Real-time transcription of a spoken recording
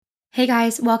Hey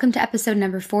guys, welcome to episode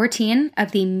number 14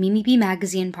 of the Mimi B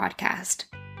Magazine podcast.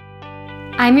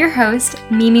 I'm your host,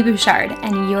 Mimi Bouchard,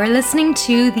 and you're listening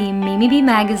to the Mimi B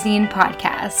Magazine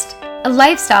podcast, a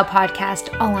lifestyle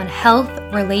podcast all on health,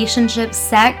 relationships,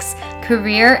 sex,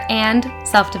 career, and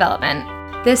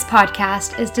self-development. This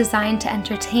podcast is designed to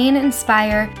entertain,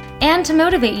 inspire, and to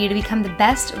motivate you to become the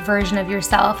best version of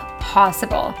yourself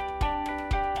possible.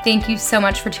 Thank you so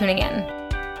much for tuning in.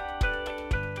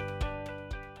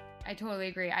 I totally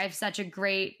agree. I have such a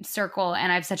great circle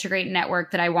and I have such a great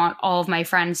network that I want all of my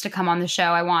friends to come on the show.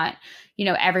 I want,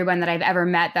 everyone that I've ever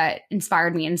met that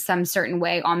inspired me in some certain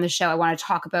way on the show. I want to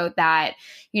talk about that.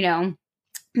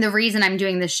 The reason I'm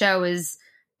doing this show is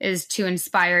to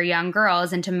inspire young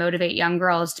girls and to motivate young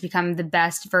girls to become the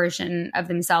best version of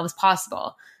themselves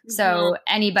possible. Mm-hmm. So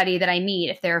anybody that I meet,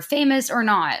 if they're famous or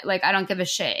not, I don't give a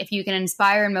shit. If you can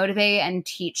inspire and motivate and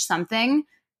teach something,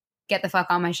 get the fuck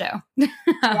on my show.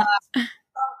 Yeah.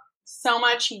 So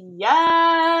much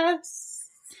yes.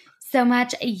 So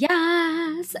much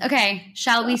yes. Okay,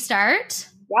 shall we start?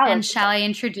 Yeah, and shall I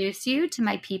introduce you to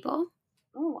my people?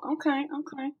 Oh, okay.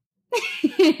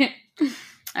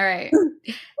 All right.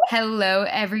 Hello,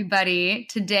 everybody.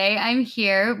 Today I'm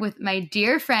here with my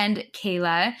dear friend,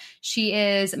 Kayla. She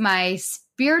is my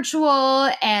spiritual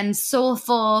and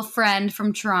soulful friend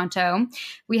from Toronto.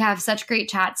 We have such great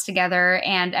chats together,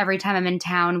 and every time I'm in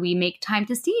town, we make time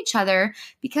to see each other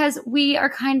because we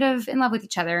are kind of in love with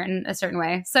each other in a certain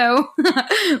way. So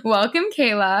welcome,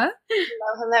 Kayla.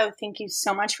 Hello. Thank you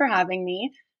so much for having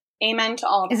me. Amen to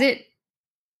all. Is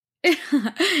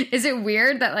it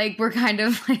weird that we're kind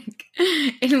of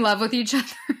in love with each other?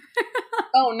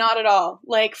 Oh, not at all.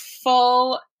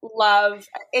 Full love.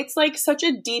 It's such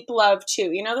a deep love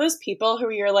too. You know those people who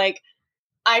you're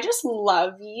I just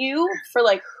love you for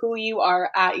who you are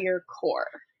at your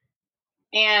core.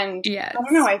 And yes. I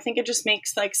don't know, I think it just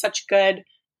makes such good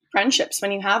friendships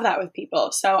when you have that with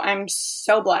people. So I'm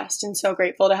so blessed and so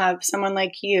grateful to have someone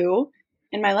like you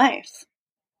in my life.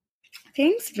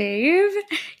 Thanks, babe.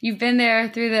 You've been there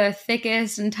through the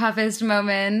thickest and toughest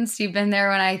moments. You've been there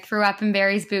when I threw up in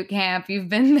Barry's boot camp. You've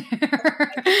been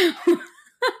there.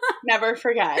 Never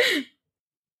forget.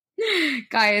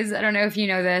 Guys, I don't know if you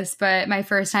know this, but my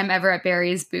first time ever at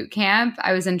Barry's boot camp,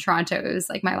 I was in Toronto. It was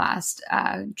my last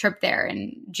trip there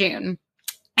in June.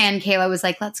 And Kayla was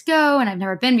like, let's go. And I've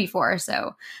never been before. So I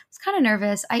was kind of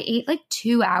nervous. I ate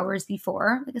 2 hours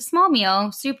before, a small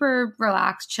meal, super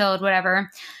relaxed, chilled,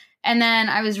 whatever. And then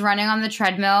I was running on the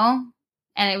treadmill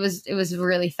and it was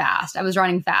really fast. I was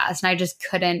running fast and I just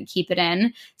couldn't keep it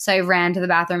in. So I ran to the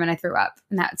bathroom and I threw up.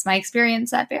 And that's my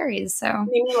experience at Barry's. So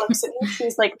Mimi looks at me.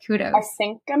 She's like, kudos. I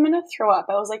think I'm going to throw up.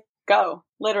 I was like, go.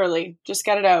 Literally. Just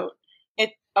get it out.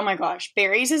 Oh my gosh.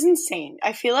 Barry's is insane.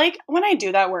 I feel like when I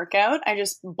do that workout, I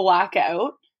just black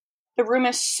out. The room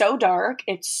is so dark.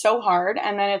 It's so hard.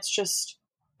 And then it's just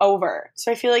over.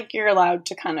 So I feel like you're allowed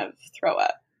to kind of throw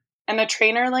up. And the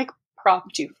trainer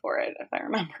propped you for it, if I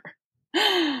remember.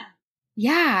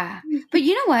 Yeah. But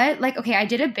you know what? Okay, I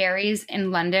did a Barry's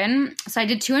in London. So I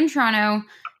did 2 in Toronto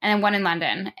and then 1 in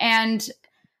London. And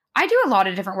I do a lot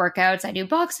of different workouts. I do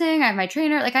boxing. I have my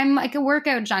trainer. I'm a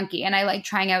workout junkie and I like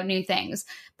trying out new things.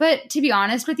 But to be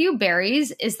honest with you,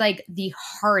 Barry's is the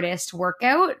hardest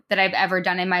workout that I've ever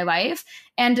done in my life.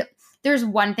 And there's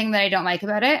one thing that I don't like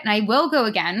about it. And I will go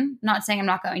again. Not saying I'm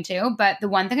not going to, but the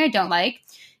one thing I don't like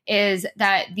is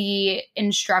that the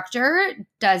instructor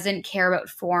doesn't care about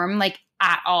form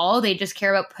at all. They just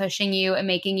care about pushing you and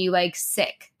making you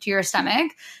sick to your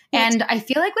stomach. And I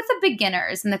feel with the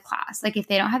beginners in the class, if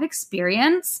they don't have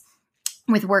experience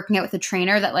with working out with a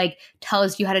trainer that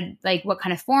tells you how to what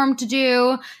kind of form to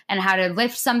do and how to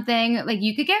lift something,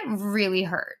 you could get really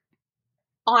hurt.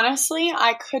 Honestly,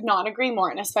 I could not agree more.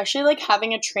 And especially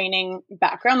having a training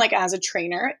background, as a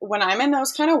trainer, when I'm in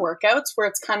those kind of workouts where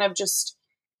it's kind of just,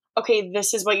 okay,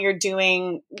 this is what you're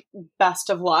doing, best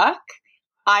of luck.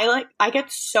 I get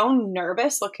so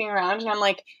nervous looking around and I'm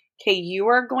like, okay, you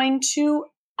are going to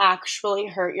actually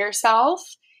hurt yourself.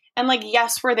 And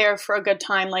yes, we're there for a good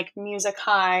time, music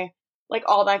high,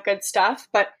 all that good stuff,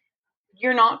 but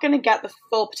you're not going to get the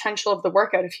full potential of the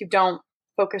workout if you don't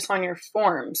focus on your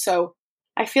form. So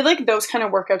I feel those kind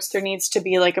of workouts, there needs to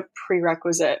be a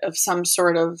prerequisite of some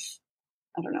sort of,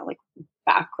 I don't know,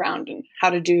 background and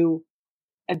how to do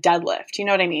a deadlift. You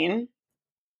know what I mean?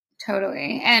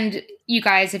 Totally. And you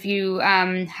guys, if you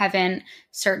haven't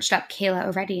searched up Kayla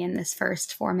already in this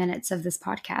first 4 minutes of this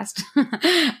podcast,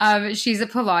 she's a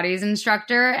Pilates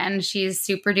instructor and she's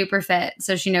super duper fit.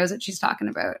 So she knows what she's talking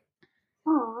about.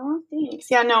 Oh, thanks.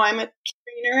 Yeah, no, I'm a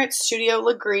trainer at Studio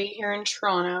Lagree here in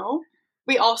Toronto.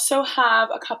 We also have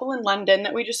a couple in London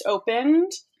that we just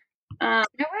opened. No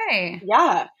way.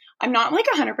 Yeah. I'm not like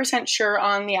 100% sure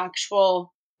on the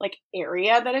actual like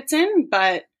area that it's in,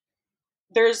 but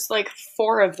there's like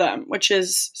 4 of them, which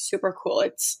is super cool.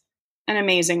 It's an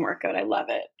amazing workout. I love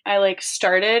it. I like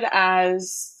started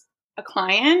as a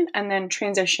client and then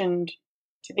transitioned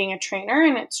to being a trainer,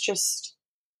 and it's just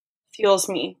fuels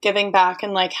me giving back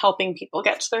and like helping people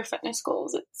get to their fitness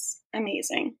goals. It's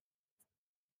amazing.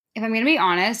 If I'm going to be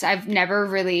honest, I've never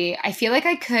really, I feel like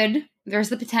I could, there's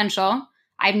the potential.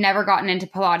 I've never gotten into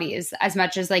Pilates as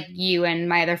much as like you and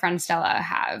my other friend Stella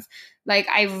have. Like,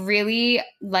 I really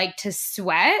like to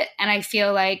sweat, and I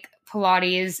feel like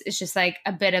Pilates is just like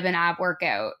a bit of an ab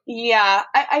workout. Yeah.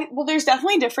 Well, there's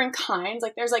definitely different kinds.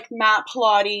 Like there's like mat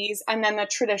Pilates and then the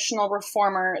traditional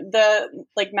reformer. The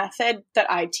like method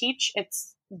that I teach,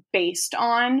 it's based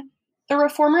on the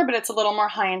reformer, but it's a little more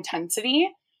high intensity.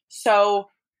 So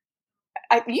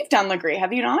you've done Legree,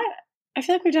 have you not? I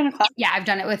feel like we've done a class. Yeah, I've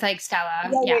done it with like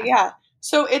Stella. Yeah.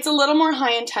 So it's a little more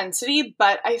high intensity,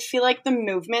 but I feel like the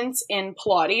movements in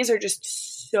Pilates are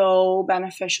just so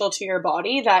beneficial to your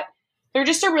body that they're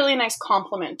just a really nice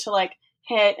complement to like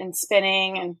HIIT and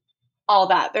spinning and all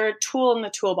that. They're a tool in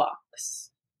the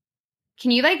toolbox.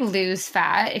 Can you like lose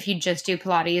fat if you just do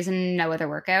Pilates and no other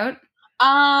workout?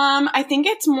 I think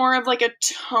it's more of like a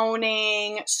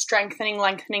toning, strengthening,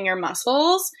 lengthening your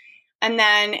muscles. And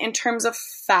then in terms of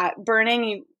fat burning,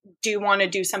 you do want to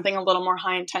do something a little more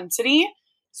high intensity.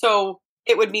 So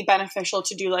it would be beneficial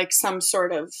to do like some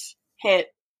sort of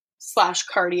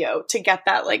HIIT/cardio to get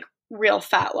that like real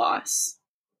fat loss.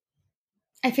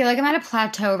 I feel like I'm at a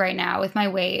plateau right now with my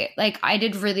weight. Like, I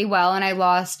did really well and I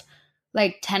lost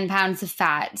like 10 pounds of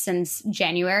fat since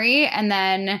January. And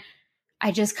then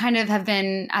I just kind of have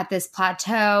been at this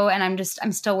plateau, and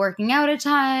I'm still working out a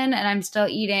ton, and I'm still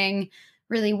eating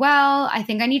really well. I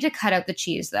think I need to cut out the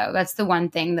cheese though. That's the one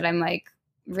thing that I'm like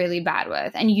really bad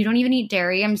with. And you don't even eat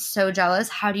dairy. I'm so jealous.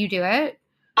 How do you do it?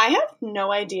 I have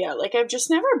no idea. Like, I've just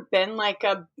never been like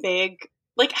a big,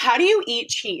 like, how do you eat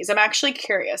cheese? I'm actually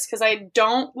curious because I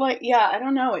don't like, I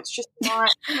don't know. It's just not.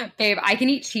 Babe, I can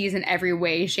eat cheese in every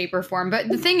way, shape, or form. But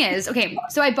the thing is, okay,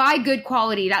 so I buy good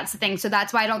quality. That's the thing. So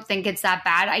that's why I don't think it's that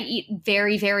bad. I eat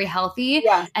very, very healthy.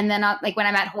 Yeah. And then like when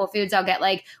I'm at Whole Foods, I'll get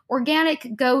like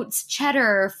organic goat's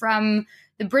cheddar from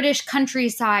the British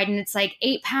countryside, and it's like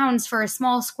 8 pounds for a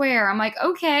small square. I'm like,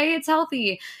 okay, it's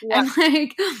healthy. Yeah. And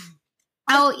like,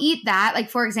 I'll eat that. Like,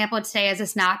 for example, today as a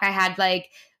snack, I had like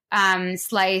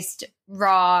sliced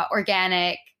raw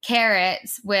organic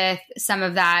carrots with some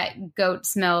of that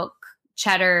goat's milk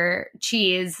cheddar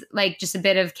cheese, like just a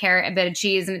bit of carrot, a bit of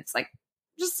cheese, and it's like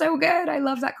just so good. I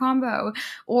love that combo.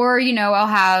 Or, I'll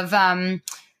have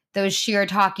those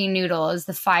shirataki noodles,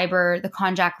 the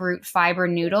konjac root fiber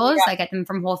noodles. Yeah. I get them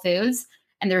from Whole Foods,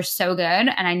 and they're so good.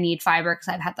 And I need fiber because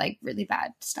I've had like really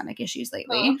bad stomach issues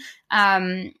lately.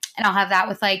 And I'll have that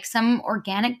with like some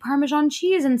organic Parmesan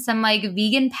cheese and some like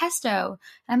vegan pesto.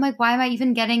 And I'm like, why am I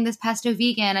even getting this pesto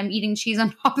vegan? I'm eating cheese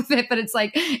on top of it, but it's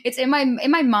like, it's in my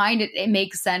mind. It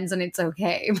makes sense and it's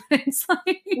okay. But it's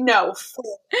like, no,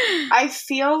 I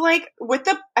feel like when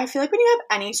you have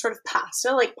any sort of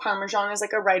pasta, like Parmesan is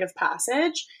like a rite of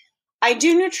passage. I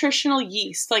do nutritional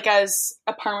yeast like as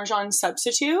a Parmesan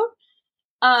substitute.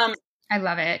 I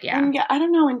love it. Yeah. And I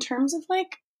don't know, in terms of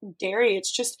like dairy,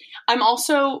 it's just, I'm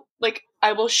also like,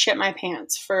 I will shit my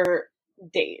pants for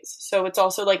days. So it's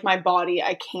also like my body,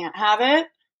 I can't have it.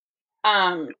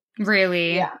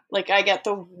 Really? Yeah. Like I get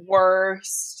the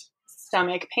worst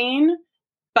stomach pain,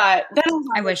 but then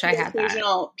I wish I had that.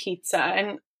 Occasional pizza.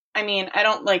 And I mean, I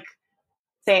don't like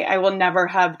say I will never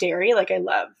have dairy. Like I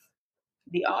love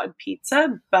the odd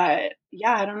pizza, but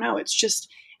yeah, I don't know. It's just,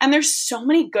 and there's so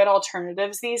many good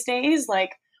alternatives these days,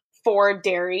 like for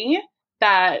dairy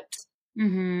that, I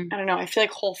don't know, I feel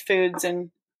like Whole Foods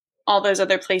and all those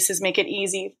other places make it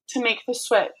easy to make the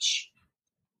switch.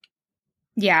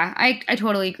 Yeah, I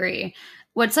totally agree.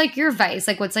 What's like your vice?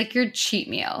 Like what's like your cheat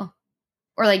meal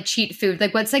or like cheat food?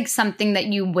 Like what's like something that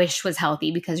you wish was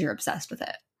healthy because you're obsessed with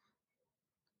it?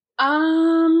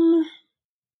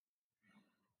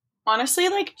 Honestly,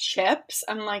 like chips.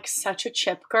 I'm like such a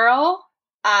chip girl.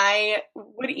 I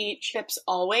would eat chips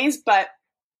always, but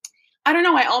I don't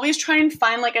know. I always try and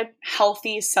find like a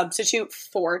healthy substitute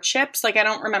for chips. Like I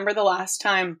don't remember the last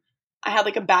time I had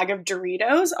like a bag of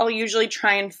Doritos. I'll usually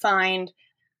try and find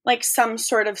like some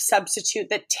sort of substitute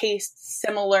that tastes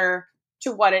similar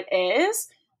to what it is.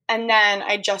 And then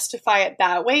I justify it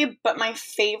that way. But my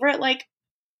favorite, like,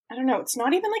 I don't know, it's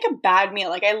not even like a bad meal.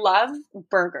 Like I love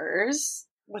burgers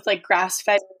with like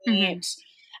grass-fed meat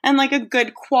and like a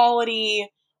good quality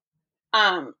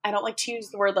I don't like to use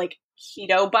the word like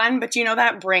keto bun, but do you know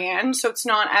that brand? So it's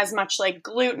not as much like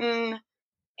gluten.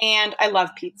 And I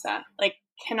love pizza. Like,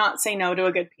 cannot say no to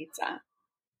a good pizza.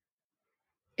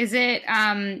 Is it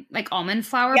like almond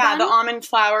flour Yeah, bun? the almond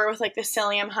flour with like the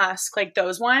psyllium husk, like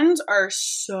those ones are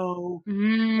so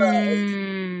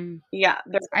good. Yeah.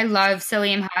 I love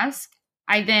psyllium husk.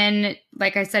 I've been,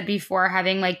 like I said before,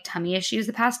 having like tummy issues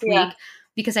the past week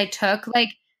because I took like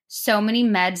so many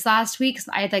meds last week.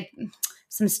 I had like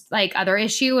some like other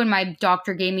issue and my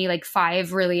doctor gave me like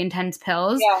 5 really intense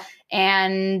pills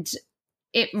and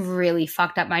it really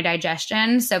fucked up my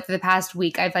digestion. So for the past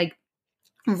week, I've like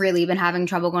really been having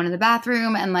trouble going to the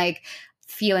bathroom and like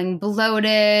feeling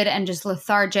bloated and just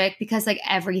lethargic because like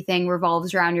everything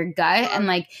revolves around your gut. And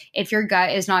like if your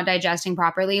gut is not digesting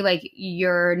properly, like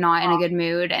you're not in a good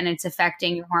mood and it's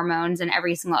affecting your hormones and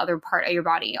every single other part of your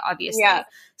body, obviously.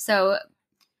 So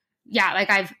yeah, like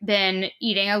I've been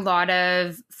eating a lot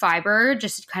of fiber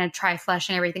just to kind of try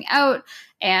fleshing everything out.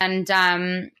 And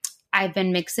I've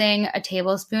been mixing a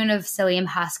tablespoon of psyllium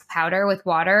husk powder with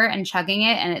water and chugging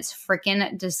it, and it's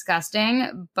freaking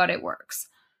disgusting, but it works.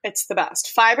 It's the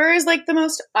best. Fiber is like the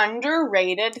most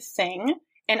underrated thing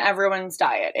in everyone's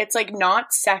diet. It's like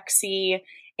not sexy.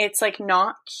 It's like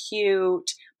not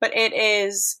cute, but it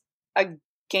is a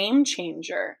game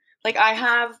changer. Like I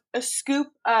have a scoop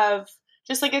of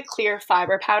just like a clear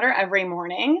fiber powder every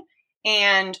morning.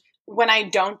 And when I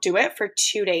don't do it for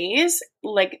 2 days,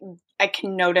 like I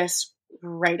can notice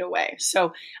right away.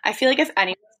 So I feel like if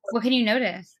anyone, what can you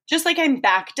notice? Just like I'm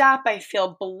backed up, I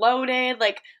feel bloated,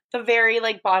 like the very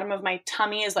like bottom of my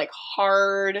tummy is like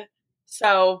hard.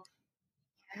 So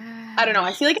I don't know.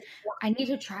 I feel like I need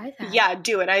to try that. Yeah,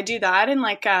 do it. I do that in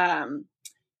like a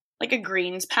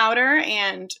greens powder,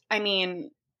 and I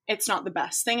mean it's not the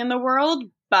best thing in the world,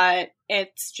 but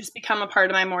it's just become a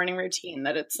part of my morning routine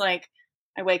that it's like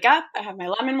I wake up, I have my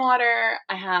lemon water,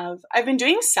 I've been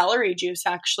doing celery juice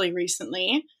actually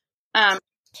recently. Can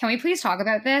we please talk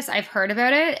about this? I've heard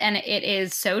about it and it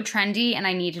is so trendy and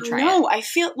I need to try it. No, I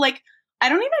feel like I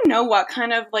don't even know what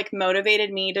kind of like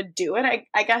motivated me to do it.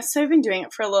 I guess I've been doing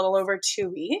it for a little over 2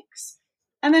 weeks.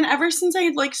 And then ever since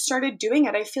I like started doing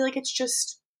it, I feel like it's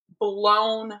just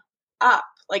blown up.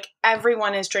 Like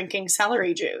everyone is drinking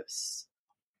celery juice.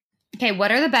 Okay,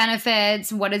 what are the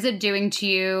benefits? What is it doing to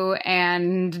you?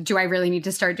 And do I really need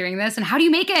to start doing this? And how do you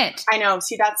make it? I know.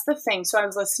 See, that's the thing. So I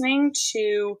was listening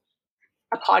to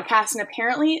a podcast and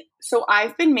apparently, so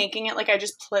I've been making it like I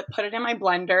just put it in my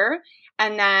blender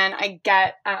and then I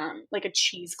get like a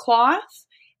cheesecloth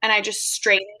and I just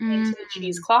strain it into the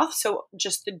cheesecloth so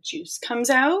just the juice comes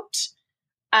out.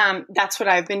 That's what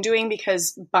I've been doing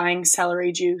because buying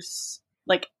celery juice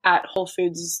like at Whole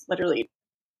Foods is literally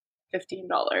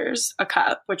 $15 a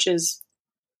cup, which is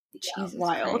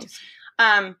wild.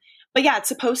 But yeah, it's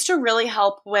supposed to really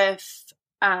help with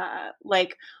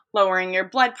like lowering your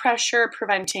blood pressure,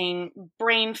 preventing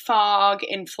brain fog,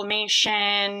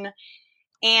 inflammation.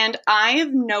 And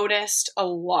I've noticed a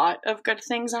lot of good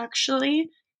things actually.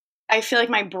 I feel like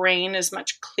my brain is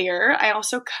much clearer. I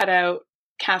also cut out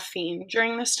caffeine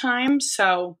during this time,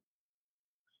 so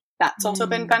that's also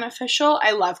been beneficial.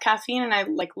 I love caffeine and I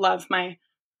like love my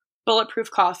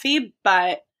bulletproof coffee,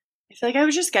 but I feel like I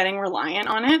was just getting reliant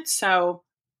on it, so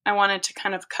I wanted to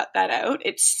kind of cut that out.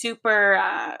 It's super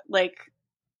like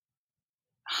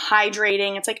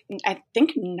hydrating. It's like I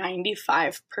think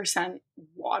 95%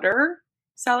 water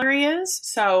celery is,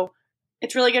 so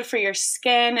it's really good for your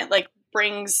skin. It like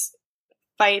fights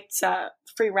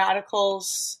free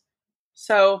radicals.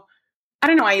 So I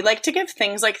don't know. I like to give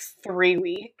things like 3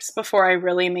 weeks before I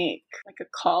really make like a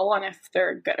call on if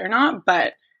they're good or not,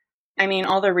 but I mean,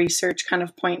 all the research kind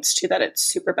of points to that it's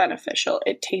super beneficial.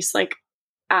 It tastes like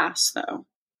ass, though.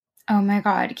 Oh my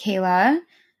God, Kayla,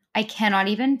 I cannot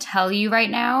even tell you right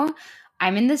now.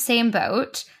 I'm in the same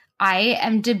boat. I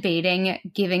am debating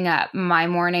giving up my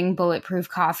morning bulletproof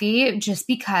coffee just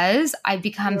because I've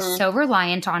become so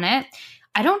reliant on it.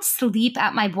 I don't sleep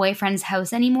at my boyfriend's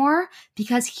house anymore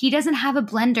because he doesn't have a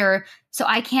blender, so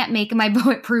I can't make my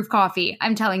bulletproof coffee.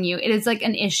 I'm telling you, it is like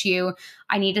an issue.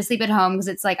 I need to sleep at home because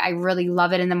it's like I really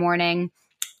love it in the morning.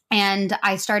 And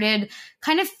I started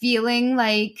kind of feeling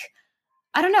like,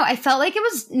 I don't know, I felt like it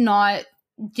was not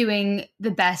doing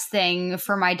the best thing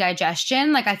for my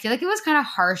digestion. Like I feel like it was kind of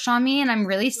harsh on me and I'm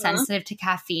really sensitive to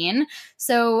caffeine.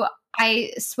 So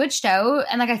I switched out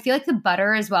and like I feel like the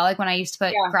butter as well, like when I used to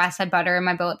put grass-fed butter in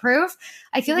my bulletproof,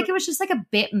 I feel like it was just like a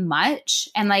bit much.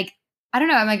 And like I don't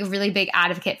know, I'm like a really big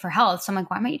advocate for health. So I'm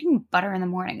like, why am I eating butter in the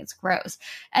morning? It's gross.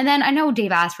 And then I know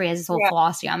Dave Asprey has his whole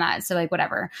philosophy on that. So like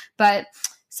whatever. But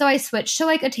So I switched to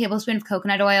like a tablespoon of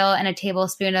coconut oil and a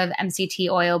tablespoon of MCT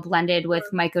oil blended with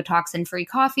mycotoxin-free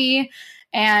coffee.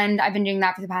 And I've been doing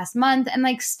that for the past month. And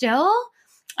like still,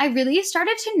 I really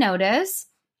started to notice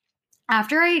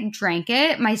after I drank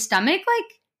it, my stomach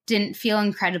like didn't feel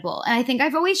incredible. And I think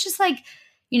I've always just like,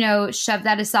 shoved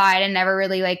that aside and never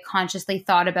really like consciously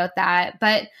thought about that.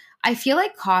 But I feel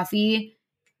like coffee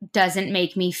doesn't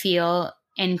make me feel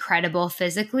incredible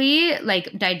physically,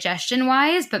 like digestion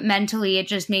wise, but mentally it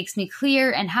just makes me clear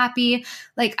and happy.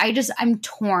 Like I'm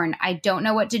torn. I don't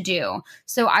know what to do.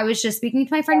 So I was just speaking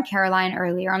to my friend Caroline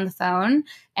earlier on the phone,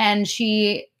 and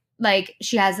she's in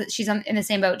the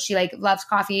same boat. She like loves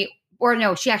coffee, or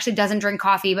no, she actually doesn't drink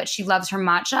coffee, but she loves her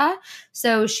matcha.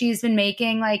 So she's been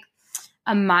making like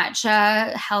a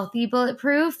matcha healthy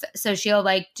bulletproof. So she'll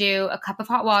like do a cup of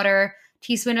hot water,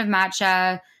 teaspoon of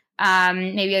matcha,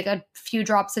 maybe like a few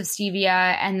drops of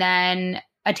stevia, and then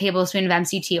a tablespoon of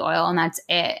MCT oil, and that's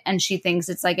it. And she thinks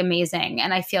it's like amazing.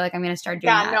 And I feel like I'm going to start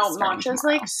doing that. Yeah, no, matcha's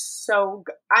like so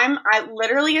good. I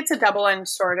literally, it's a double-edged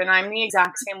sword, and I'm the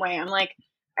exact same way. I'm like,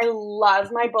 I love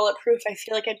my bulletproof. I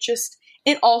feel like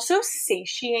it also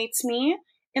satiates me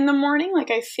in the morning.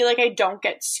 Like I feel like I don't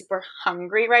get super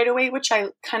hungry right away, which I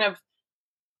don't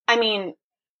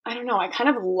know. I kind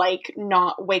of like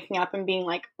not waking up and being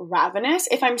like ravenous.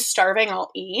 If I'm starving,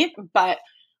 I'll eat, but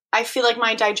I feel like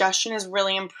my digestion has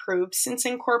really improved since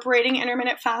incorporating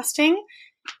intermittent fasting.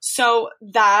 So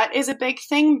that is a big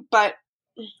thing, but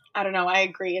I don't know. I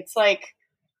agree. It's like,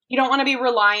 you don't want to be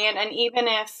reliant. And even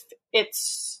if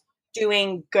it's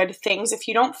doing good things, if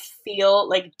you don't feel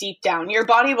like deep down, your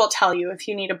body will tell you if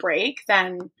you need a break,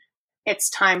 then it's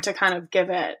time to kind of give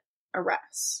it a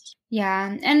rest.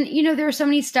 Yeah. And, there are so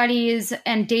many studies,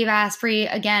 and Dave Asprey,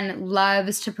 again,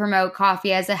 loves to promote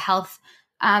coffee as a health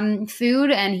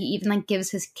food. And he even like gives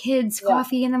his kids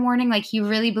coffee in the morning. Like he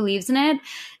really believes in it.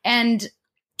 And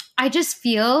I just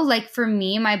feel like for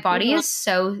me, my body is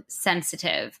so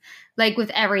sensitive, like with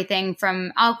everything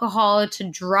from alcohol to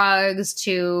drugs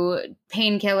to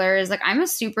painkillers. Like I'm a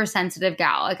super sensitive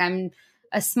gal. Like I'm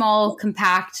a small,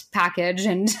 compact package,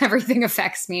 and everything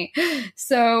affects me.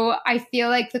 So I feel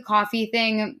like the coffee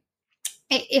thing,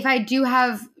 if I do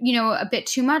have, a bit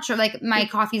too much, or like my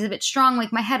coffee's a bit strong,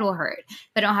 like my head will hurt. If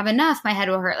I don't have enough, my head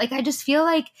will hurt. Like I just feel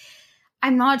like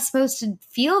I'm not supposed to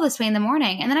feel this way in the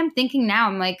morning. And then I'm thinking now,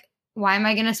 I'm like, why am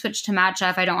I going to switch to matcha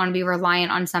if I don't want to be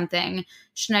reliant on something?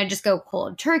 Shouldn't I just go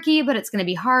cold turkey? But it's going to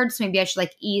be hard. So maybe I should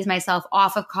like ease myself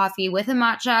off of coffee with a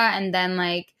matcha, and then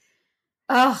like,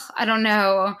 I don't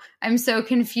know. I'm so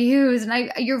confused.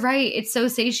 And you're right. It's so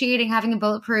satiating having a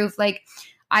bulletproof. Like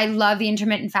I love the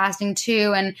intermittent fasting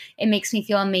too. And it makes me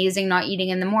feel amazing not eating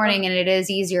in the morning. And it is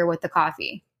easier with the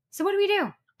coffee. So what do we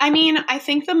do? I mean, I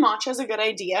think the matcha is a good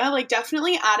idea. Like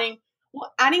definitely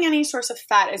adding any source of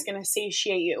fat is going to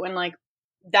satiate you. And like,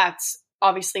 that's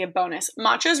obviously a bonus.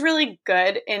 Matcha is really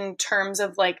good in terms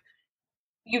of like,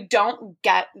 you don't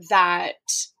get that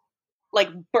like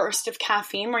burst of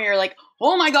caffeine where you're like,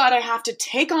 oh my God, I have to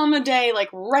take on the day, like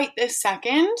right this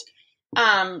second.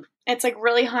 It's like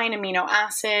really high in amino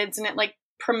acids, and it like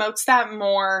promotes that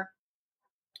more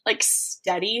like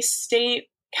steady state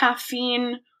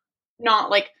caffeine, not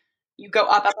like you go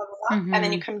up, and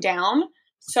then you come down.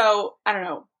 So I don't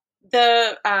know,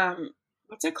 the,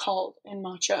 what's it called in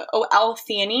matcha? Oh,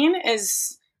 L-theanine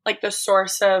is like the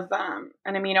source of, an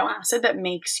amino acid that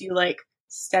makes you like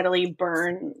steadily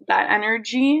burn that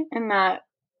energy and that.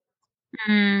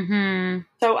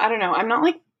 So I don't know. I'm not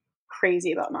like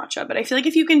crazy about matcha, but I feel like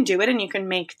if you can do it and you can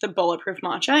make the bulletproof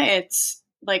matcha, it's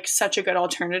like such a good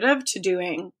alternative to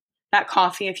doing that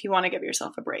coffee if you want to give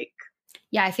yourself a break.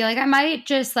 Yeah, I feel like I might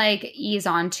just like ease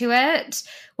onto it.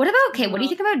 What do you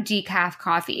think about decaf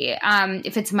coffee?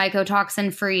 If it's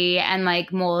mycotoxin free and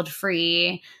like mold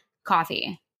free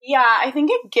coffee. Yeah, I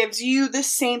think it gives you the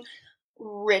same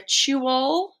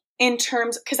ritual in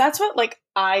terms, because that's what like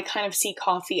I kind of see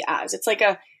coffee as. It's like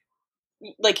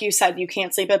you said, you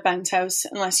can't sleep at Ben's house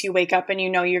unless you wake up and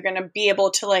you're going to be able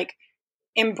to like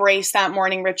embrace that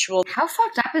morning ritual. How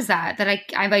fucked up is that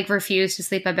I like refuse to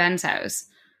sleep at Ben's house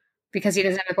because he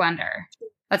doesn't have a blender?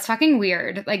 That's fucking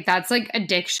weird. Like that's like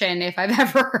addiction if I've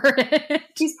ever heard it.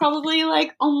 He's probably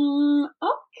like,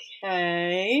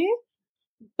 okay.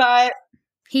 But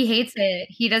he hates it.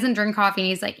 He doesn't drink coffee, and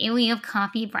he's like, ew, you have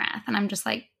coffee breath. And I'm just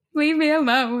like, leave me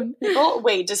alone.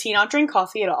 Wait, does he not drink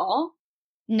coffee at all?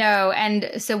 No.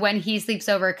 And so when he sleeps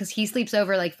over, because he sleeps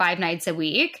over like 5 nights a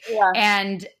week,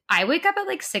 and I wake up at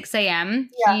like 6 a.m.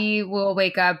 Yeah. He will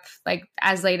wake up like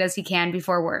as late as he can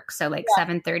before work. So like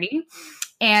 7:30.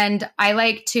 And I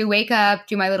like to wake up,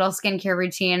 do my little skincare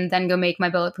routine, then go make my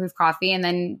bulletproof coffee, and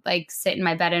then like sit in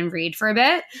my bed and read for a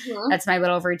bit. That's my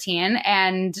little routine.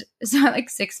 And so at like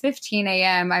 6:15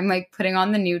 a.m., I'm like putting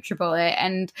on the NutriBullet,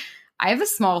 and I have a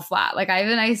small flat. Like I have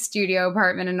a nice studio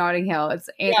apartment in Notting Hill. It's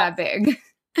ain't that big.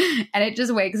 And it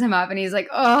just wakes him up and he's like,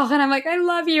 oh, and I'm like, I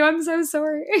love you. I'm so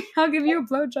sorry. I'll give you a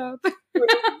blowjob.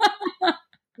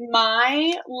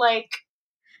 My like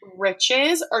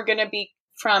riches are going to be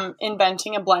from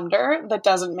inventing a blender that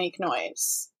doesn't make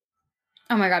noise.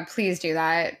 Oh my God, please do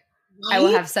that. Right? I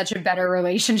will have such a better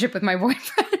relationship with my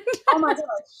boyfriend. Oh my God,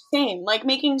 same. Like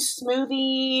making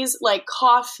smoothies, like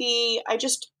coffee.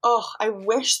 I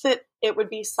wish that it would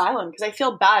be silent because I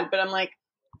feel bad, but I'm like,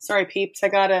 sorry, peeps, I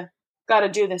gotta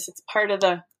do this. It's part of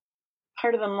the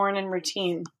morning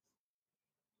routine.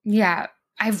 Yeah.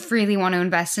 I really want to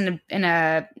invest in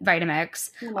a Vitamix.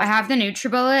 I have the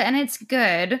NutriBullet and it's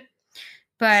good,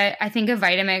 but I think a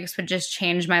Vitamix would just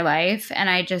change my life, and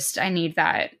I need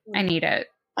that. I need it.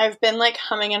 I've been like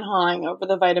humming and hawing over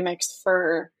the Vitamix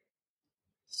for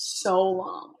so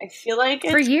long. I feel like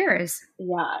for years.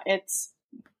 Yeah, it's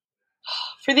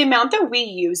for the amount that we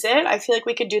use it, I feel like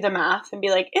we could do the math and be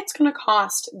like, it's going to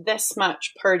cost this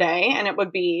much per day, and it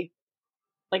would be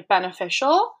like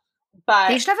beneficial. But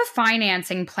they should have a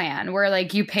financing plan where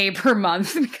like you pay per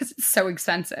month because it's so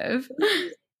expensive.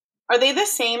 Are they the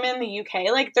same in the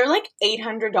UK? Like they're like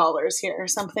 $800 here or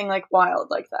something like wild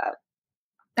like that.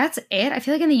 That's it. I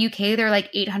feel like in the UK they're like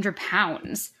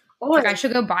 £800. Like I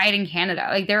should go buy it in Canada.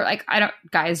 Like they're like,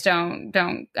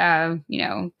 don't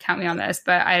count me on this,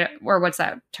 but what's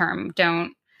that term?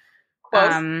 Don't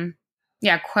quote.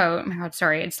 Quote. Oh my God,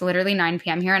 sorry. It's literally 9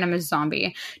 p.m. here and I'm a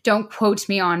zombie. Don't quote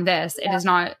me on this. Yeah. It is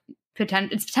not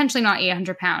it's potentially not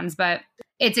 £800, but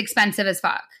it's expensive as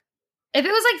fuck. If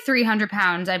it was like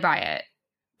 £300, I'd buy it.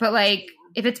 But like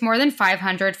if it's more than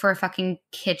 $500 for a fucking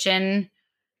kitchen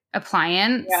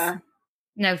appliance,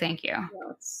 no, thank you. No,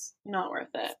 it's not worth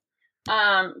it.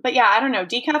 But yeah, I don't know.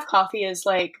 Decaf coffee is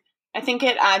like, I think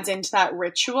it adds into that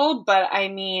ritual, but I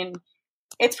mean,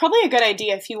 it's probably a good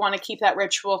idea if you want to keep that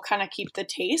ritual, kind of keep the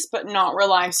taste, but not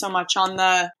rely so much on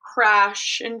the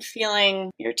crash and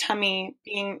feeling your tummy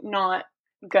being not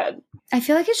good. I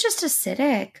feel like it's just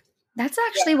acidic. That's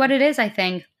actually what it is, I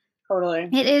think. Totally.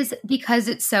 It is because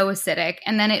it's so acidic,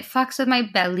 and then it fucks with my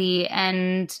belly,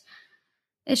 and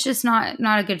it's just not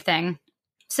a good thing.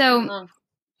 So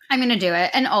I'm going to do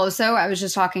it. And also, I was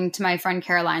just talking to my friend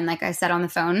Caroline, like I said on the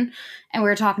phone, and we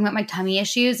were talking about my tummy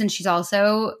issues, and she's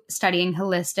also studying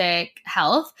holistic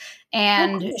health.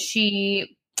 And you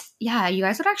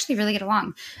guys would actually really get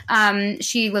along.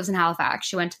 She lives in Halifax.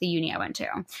 She went to the uni I went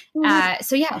to.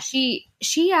 So yeah, she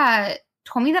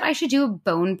told me that I should do a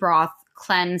bone broth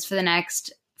cleanse for the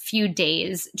next few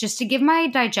days just to give my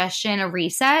digestion a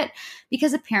reset,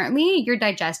 because apparently your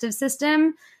digestive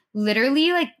system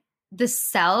literally, like, the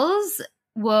cells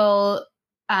will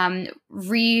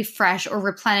refresh or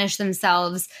replenish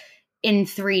themselves in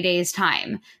 3 days'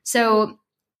 time. So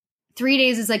 3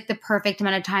 days is like the perfect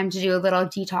amount of time to do a little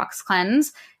detox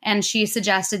cleanse. And she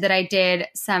suggested that I did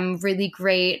some really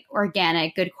great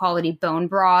organic, good quality bone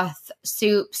broth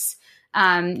soups.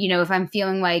 If I'm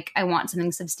feeling like I want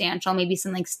something substantial, maybe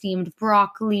some like steamed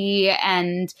broccoli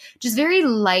and just very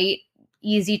light,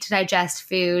 easy to digest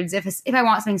foods. If I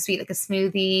want something sweet, like a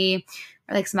smoothie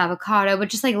or like some avocado, but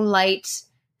just like light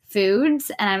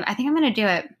foods. And I think I'm going to do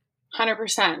it.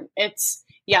 100%.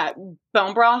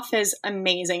 Bone broth is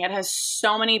amazing. It has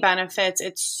so many benefits.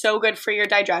 It's so good for your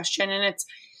digestion, and it's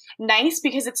nice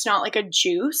because it's not like a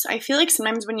juice. I feel like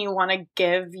sometimes when you want to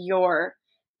give your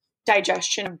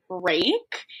digestion a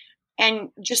break, and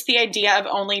just the idea of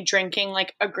only drinking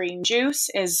like a green juice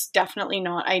is definitely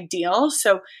not ideal.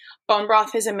 So bone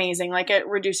broth is amazing. Like, it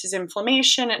reduces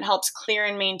inflammation. It helps clear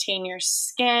and maintain your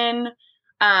skin.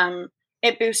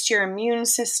 It boosts your immune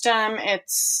system.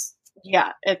 It's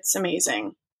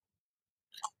amazing.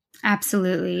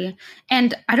 Absolutely.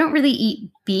 And I don't really eat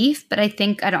beef, but I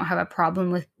think I don't have a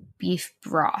problem with beef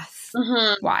broth.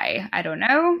 Mm-hmm. Why? I don't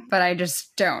know, but I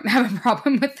just don't have a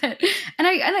problem with it. And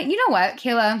I you know what,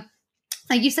 Kayla?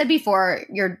 Like you said before,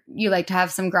 you like to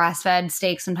have some grass-fed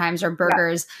steaks sometimes, or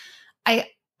burgers. Yeah.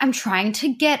 I'm trying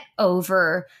to get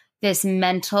over this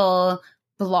mental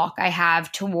block I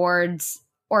have towards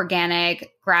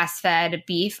organic grass-fed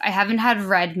beef. I haven't had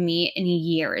red meat in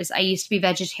years. I used to be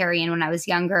vegetarian when I was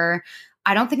younger.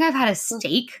 I don't think I've had a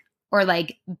steak or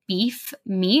like beef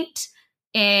meat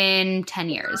in 10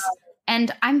 years.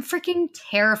 And I'm freaking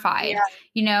terrified. Yeah.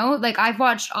 You know, like I've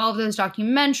watched all of those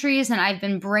documentaries and I've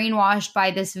been brainwashed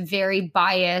by this very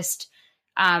biased,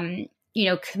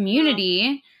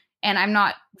 community. And I'm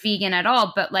not vegan at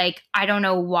all, but like, I don't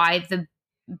know why the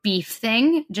beef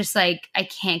thing, just like, I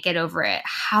can't get over it.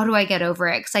 How do I get over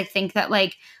it? Because I think that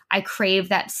like I crave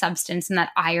that substance and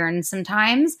that iron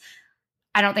sometimes.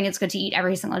 I don't think it's good to eat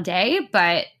every single day,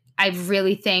 but I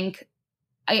really think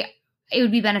it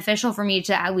would be beneficial for me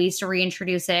to at least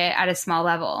reintroduce it at a small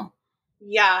level.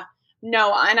 Yeah.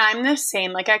 No, and I'm the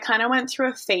same. Like I kind of went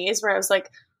through a phase where I was like,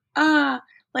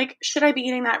 should I be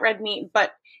eating that red meat?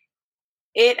 But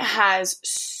it has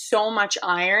so much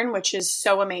iron, which is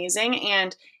so amazing.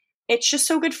 And it's just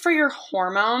so good for your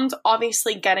hormones.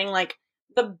 Obviously getting like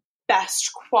the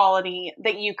best quality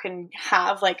that you can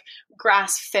have, like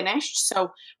grass finished.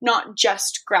 So not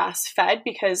just grass fed,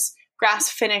 because grass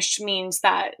finished means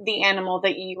that the animal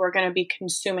that you are going to be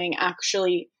consuming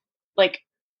actually like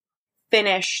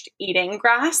finished eating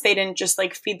grass. They didn't just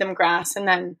like feed them grass and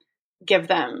then give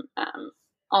them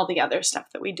all the other stuff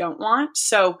that we don't want.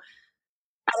 So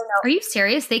I don't know. Are you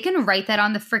serious? They can write that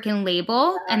on the freaking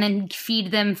label and then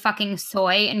feed them fucking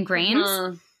soy and grains?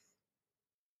 Mm-hmm.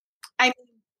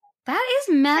 That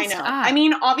is messed up. I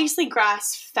mean, obviously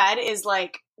grass fed is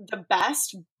like the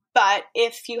best, but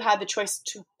if you had the choice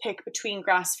to pick between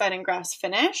grass fed and grass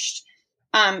finished,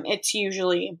 it's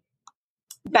usually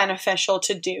beneficial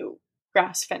to do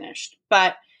grass finished.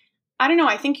 But I don't know.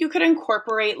 I think you could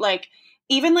incorporate like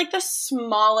even like the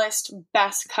smallest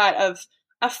best cut of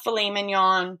a filet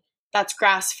mignon that's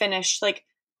grass finished, like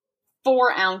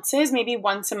 4 ounces, maybe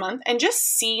once a month, and just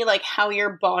see like how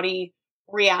your body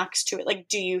reacts to it. Like,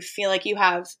 do you feel like you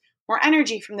have more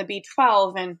energy from the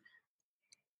B12? And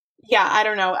yeah, I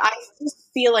don't know. I just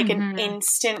feel like an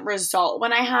instant result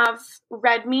when I have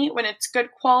red meat, when it's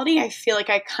good quality. I feel like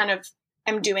I kind of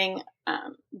am doing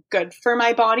good for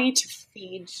my body to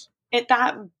feed it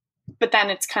that. But then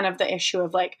it's kind of the issue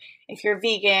of like, if you're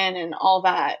vegan and all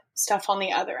that stuff on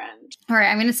the other end. All right,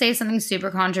 I'm going to say something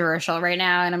super controversial right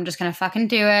now, and I'm just going to fucking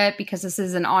do it because this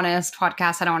is an honest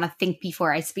podcast. I don't want to think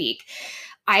before I speak.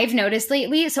 I've noticed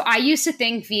lately, so I used to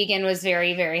think vegan was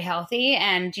very, very healthy.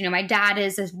 And, my dad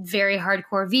is a very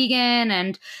hardcore vegan.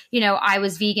 And, I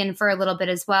was vegan for a little bit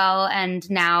as well. And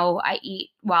now I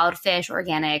eat wild fish,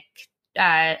 organic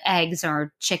eggs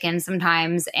or chicken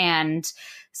sometimes, and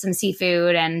some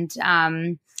seafood and,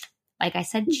 like I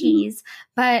said, cheese.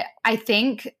 But I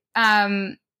think,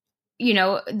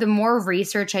 the more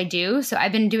research I do, so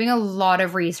I've been doing a lot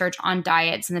of research on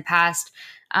diets in the past,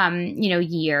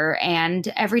 year. And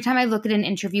every time I look at an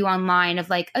interview online of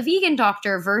like a vegan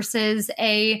doctor versus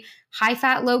a high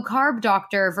fat, low carb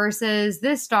doctor versus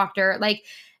this doctor, like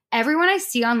everyone I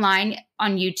see online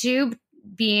on YouTube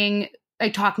being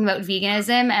like talking about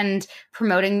veganism and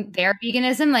promoting their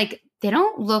veganism, like they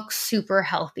don't look super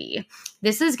healthy.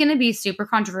 This is going to be super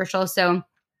controversial. So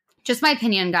just my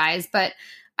opinion, guys, but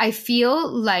I feel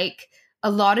like a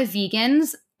lot of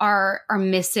vegans are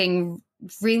missing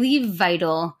really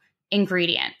vital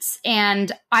ingredients.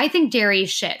 And I think dairy is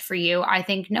shit for you. I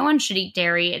think no one should eat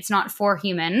dairy. It's not for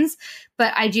humans.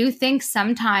 But I do think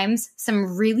sometimes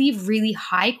some really, really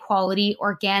high quality,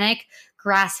 organic,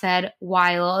 grass-fed,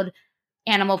 wild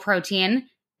animal protein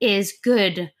is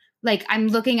good. Like I'm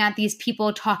looking at these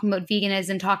people talking about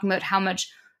veganism, talking about how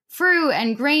much fruit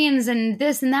and grains and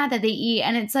this and that they eat.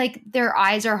 And it's like their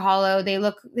eyes are hollow. They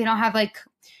don't have like,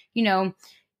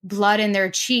 blood in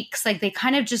their cheeks. Like they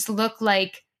kind of just look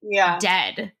like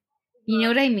dead. You know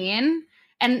what I mean?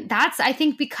 And that's, I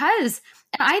think, because,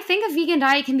 and I think a vegan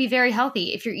diet can be very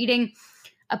healthy if you're eating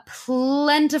a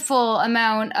plentiful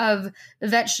amount of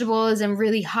vegetables and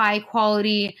really high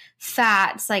quality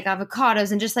fats like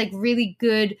avocados and just like really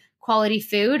good quality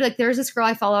food. Like there's this girl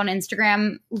I follow on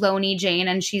Instagram, Loney Jane,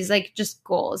 and she's like just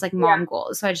goals, like mom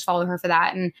goals. So I just follow her for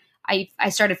that. And I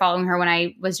started following her when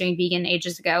I was doing vegan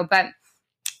ages ago, but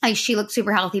like she looks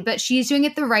super healthy, but she's doing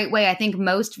it the right way. I think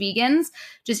most vegans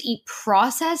just eat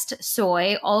processed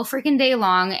soy all freaking day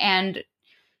long. And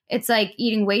it's like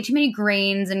eating way too many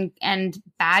grains and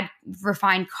bad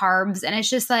refined carbs. And it's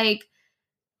just like,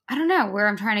 I don't know where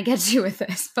I'm trying to get to with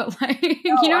this, but like, you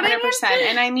know what 100%. I mean?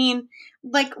 And I mean,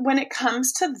 like when it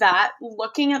comes to that,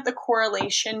 looking at the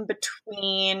correlation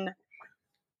between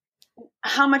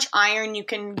how much iron you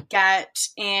can get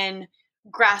in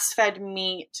grass-fed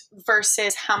meat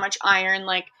versus how much iron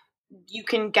like you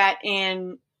can get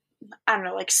in, I don't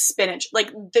know, like spinach,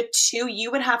 like the two, you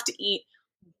would have to eat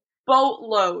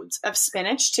boatloads of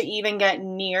spinach to even get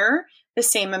near the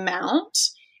same amount.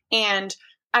 And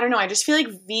I don't know, I just feel like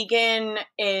vegan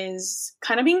is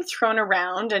kind of being thrown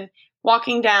around, and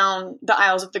walking down the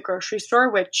aisles of the grocery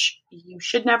store, which you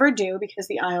should never do because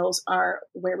the aisles are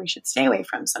where we should stay away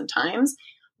from sometimes.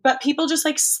 But people just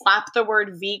like slap the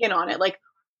word vegan on it. Like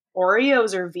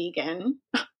Oreos are vegan.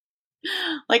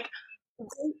 Like,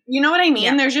 you know what I mean?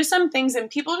 Yeah. There's just some things, and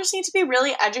people just need to be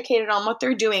really educated on what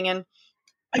they're doing. And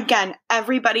again,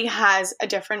 everybody has a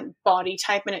different body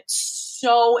type, and it's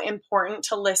so important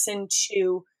to listen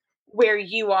to where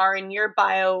you are in your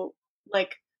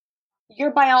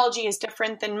your biology is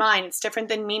different than mine. It's different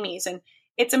than Mimi's. And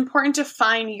it's important to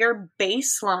find your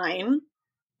baseline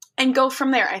and go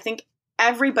from there. I think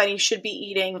everybody should be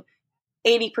eating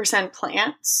 80%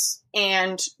 plants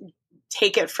and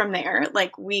take it from there.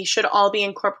 Like, we should all be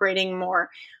incorporating more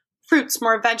fruits,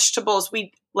 more vegetables.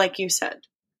 We, like you said,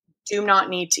 do not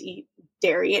need to eat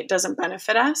dairy. It doesn't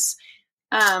benefit us.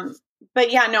 But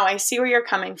yeah, no, I see where you're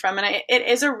coming from. And it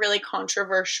is a really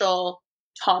controversial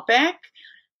topic.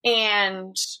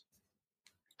 And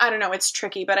I don't know, it's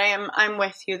tricky, but I'm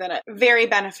with you that it's very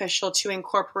beneficial to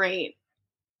incorporate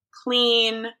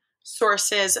clean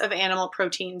sources of animal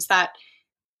proteins that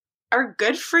are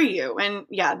good for you. And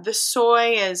yeah, the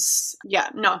soy is,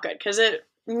 not good because it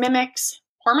mimics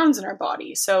hormones in our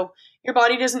body. So your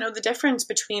body doesn't know the difference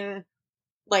between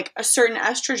like a certain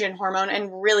estrogen hormone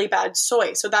and really bad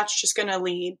soy. So that's just going to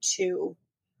lead to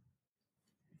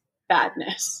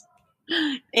badness.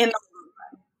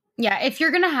 Yeah, if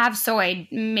you're going to have soy,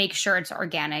 make sure it's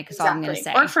organic is all I'm going to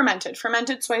say. Or fermented.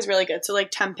 Fermented soy is really good. So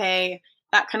like tempeh,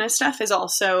 that kind of stuff is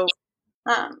also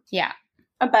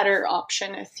a better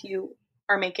option if you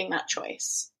are making that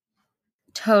choice.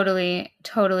 Totally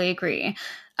agree.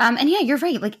 And yeah, you're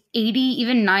right. Like 80,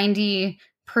 even 90%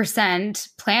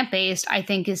 plant-based, I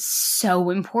think is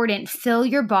so important. Fill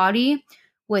your body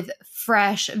with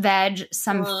fresh veg,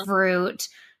 some fruit.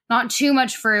 Not too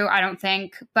much fruit, I don't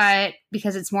think, but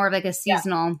because it's more of like a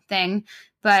seasonal thing.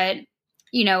 But,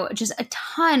 just a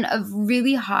ton of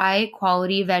really high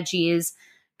quality veggies.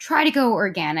 Try to go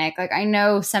organic. Like, I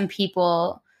know some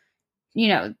people,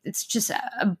 it's just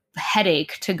a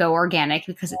headache to go organic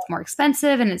because it's more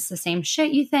expensive and it's the same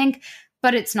shit you think,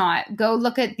 but it's not. Go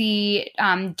look at the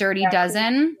Dirty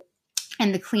Dozen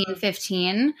and the Clean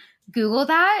 15. Google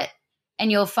that. And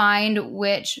you'll find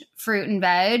which fruit and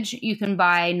veg you can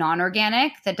buy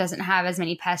non-organic that doesn't have as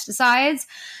many pesticides.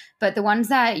 But the ones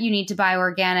that you need to buy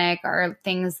organic are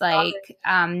things like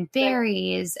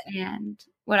berries and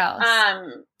what else?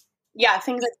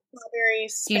 Things like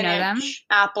strawberries, spinach, do you know them?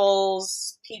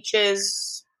 Apples,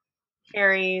 peaches,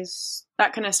 cherries,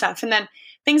 that kind of stuff. And then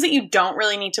things that you don't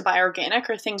really need to buy organic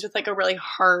are things with like a really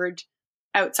hard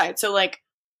outside. So like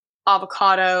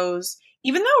avocados.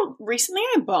 Even though recently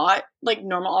I bought like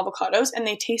normal avocados and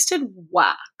they tasted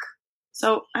whack.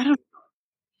 So I don't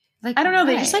know.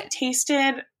 They just like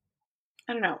tasted,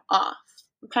 off.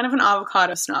 I'm kind of an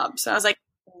avocado snob. So I was like,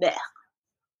 bleh.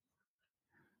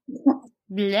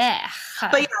 Blech.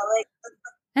 But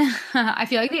yeah, I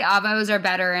feel like the avos are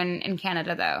better in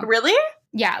Canada though. Really?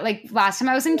 Yeah, like last time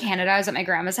I was in Canada, I was at my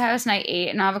grandma's house and I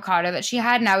ate an avocado that she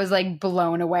had and I was like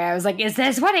blown away. I was like, is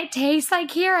this what it tastes like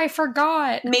here? I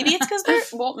forgot. Maybe it's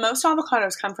because most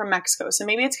avocados come from Mexico. So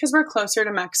maybe it's because we're closer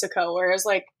to Mexico, whereas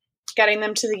like getting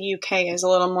them to the UK is a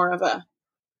little more of a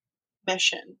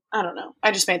mission. I don't know.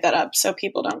 I just made that up so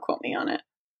people don't quote me on it.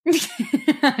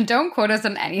 Don't quote us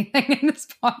on anything in this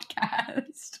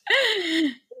podcast.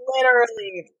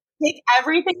 Literally. Take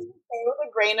everything you say with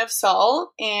a grain of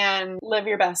salt and live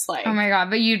your best life. Oh my God,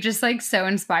 but you just like so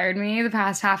inspired me the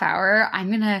past half hour. I'm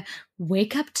going to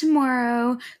wake up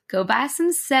tomorrow, go buy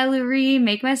some celery,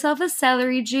 make myself a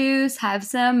celery juice, have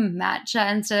some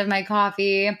matcha instead of my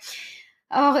coffee.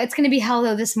 Oh, it's going to be hell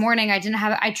though. This morning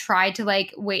I tried to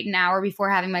like wait an hour before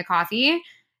having my coffee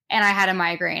and I had a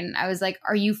migraine. I was like,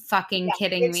 are you fucking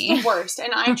kidding me? It's the worst.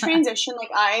 And I transitioned, like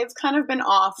I've kind of been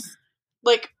off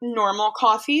like normal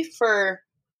coffee for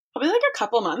probably like a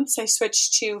couple months. I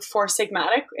switched to Four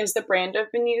Sigmatic is the brand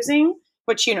I've been using,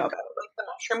 which you know about, like the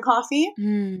mushroom coffee.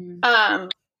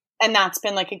 And that's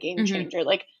been like a game changer.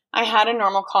 Like I had a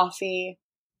normal coffee,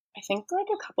 I think like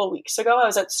a couple weeks ago. I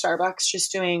was at Starbucks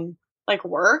just doing like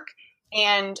work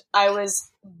and I was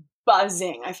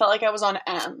buzzing. I felt like I was on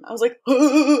M. I was like,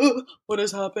 what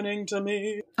is happening to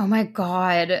me? Oh my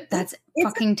God. That's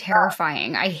fucking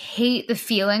terrifying. I hate the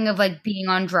feeling of like being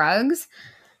on drugs.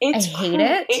 I hate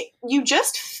it. You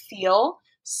just feel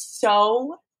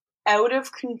so out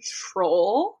of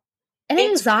control. And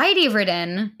anxiety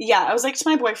ridden. Yeah. I was like to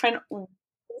my boyfriend, what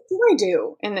do I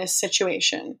do in this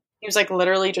situation? He was like,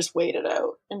 literally just wait it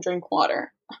out and drink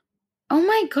water. Oh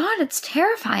my God. It's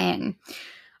terrifying.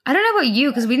 I don't know about you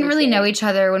because we didn't For really know sure. each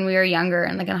other when we were younger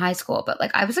and like in high school, but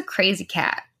like I was a crazy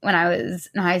cat when I was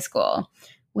in high school.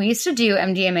 We used to do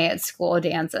MDMA at school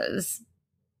dances.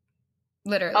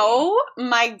 Literally. Oh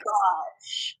my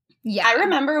gosh. Yeah. I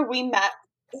remember we met.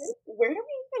 Where did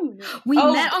we even meet? We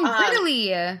met on Gridley.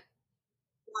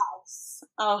 Yes.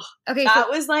 Oh, Okay, that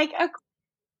was like a.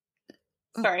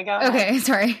 Sorry, go ahead. Okay,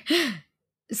 sorry.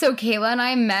 So Kayla and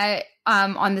I met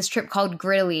on this trip called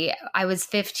Gridley. I was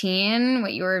 15.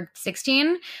 What, you were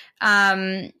 16?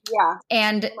 Yeah.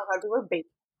 And Oh my God, you were big.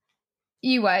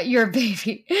 You're a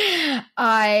baby.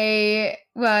 I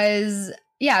was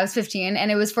 15,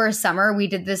 and it was for a summer. We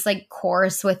did this like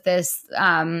course with this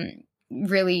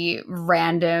really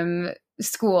random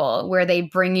school where they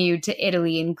bring you to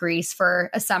Italy and Greece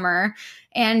for a summer,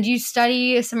 and you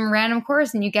study some random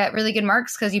course and you get really good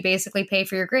marks because you basically pay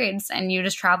for your grades and you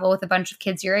just travel with a bunch of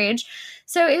kids your age.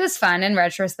 So it was fun in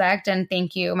retrospect, and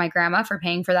thank you, my grandma, for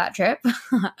paying for that trip.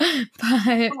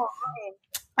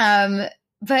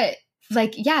 But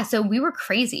like, yeah, so we were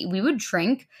crazy. We would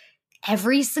drink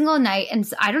every single night. And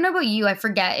I don't know about you, I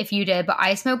forget if you did, but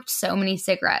I smoked so many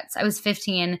cigarettes. I was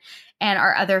 15, and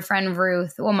our other friend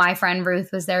Ruth, well, my friend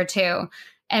Ruth was there too.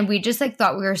 And we just like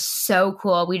thought we were so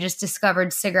cool. We just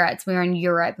discovered cigarettes. We were in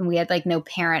Europe and we had like no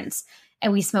parents,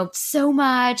 and we smoked so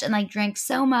much and like drank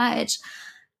so much.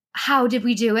 How did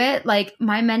we do it? Like,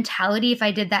 my mentality, if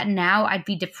I did that now, I'd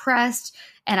be depressed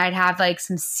and I'd have like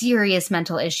some serious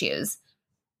mental issues.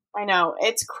 I know.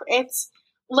 It's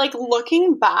like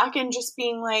looking back and just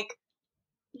being like,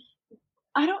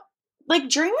 I don't like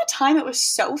during the time it was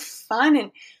so fun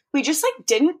and we just like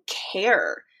didn't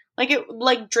care. Like it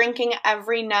like drinking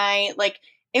every night, like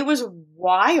it was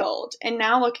wild. And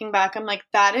now looking back, I'm like,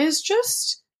 that is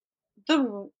just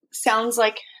sounds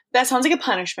like a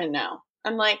punishment now.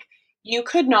 I'm like, you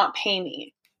could not pay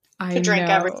me to drink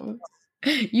everything.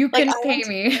 You Like, can pay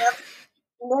me.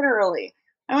 Literally.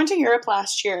 I went to Europe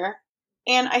last year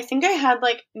and I think I had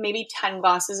like maybe 10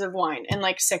 glasses of wine in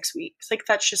like 6 weeks. Like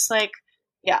that's just like,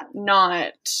 yeah,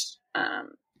 not, I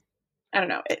don't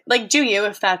know. Like, do you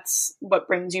if that's what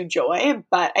brings you joy?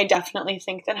 But I definitely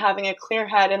think that having a clear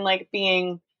head and like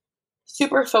being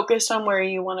super focused on where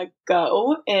you want to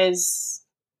go is,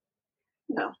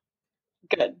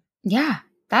 good. Yeah.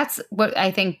 That's what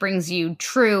I think brings you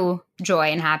true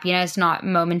joy and happiness, not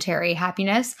momentary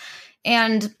happiness.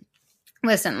 And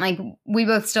listen, like we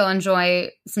both still enjoy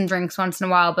some drinks once in a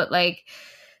while, but like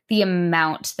the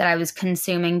amount that I was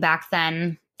consuming back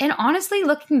then, and honestly,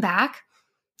 looking back,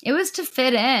 it was to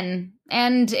fit in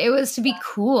and it was to be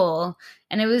cool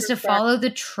and it was to follow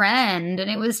the trend and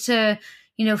it was to,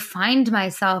 find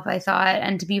myself, I thought,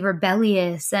 and to be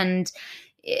rebellious. And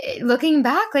looking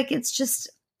back, like it's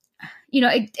just,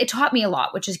 it taught me a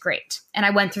lot, which is great. And I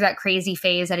went through that crazy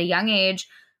phase at a young age,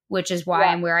 which is why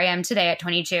I'm where I am today at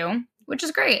 22, which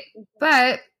is great.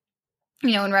 But,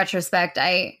 in retrospect,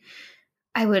 I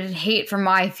would hate for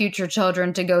my future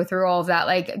children to go through all of that.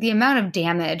 Like the amount of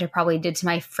damage it probably did to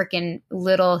my freaking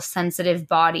little sensitive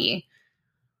body.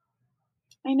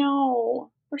 I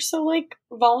know. We're so like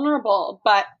vulnerable,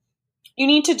 but you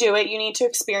need to do it. You need to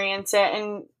experience it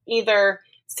and either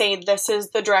say, this is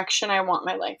the direction I want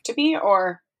my life to be,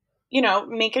 or,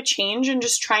 make a change and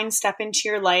just try and step into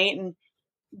your light and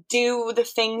do the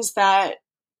things that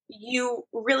you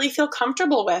really feel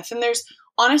comfortable with. And there's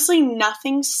honestly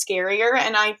nothing scarier.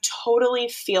 And I totally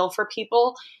feel for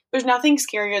people. There's nothing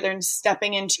scarier than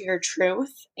stepping into your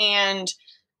truth and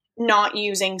not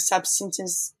using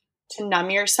substances to numb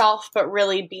yourself, but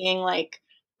really being like,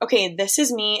 okay, this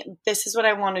is me. This is what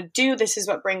I want to do. This is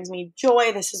what brings me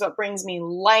joy. This is what brings me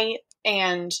light.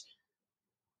 And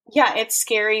yeah, it's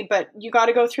scary, but you got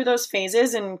to go through those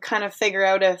phases and kind of figure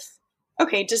out if,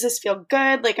 okay, does this feel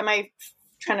good? Like, am I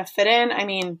trying to fit in? I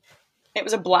mean, it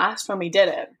was a blast when we did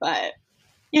it, but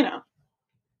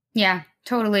Yeah,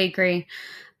 totally agree.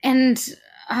 And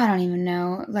I don't even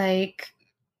know, like,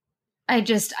 I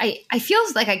feel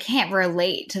like I can't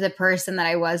relate to the person that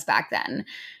I was back then.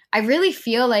 I really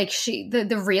feel like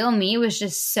the real me was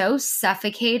just so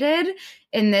suffocated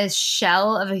in this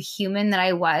shell of a human that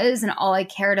I was. And all I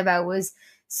cared about was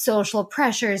social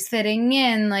pressures, fitting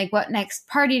in, like what next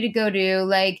party to go to.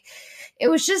 Like it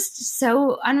was just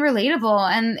so unrelatable.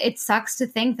 And it sucks to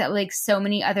think that like so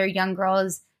many other young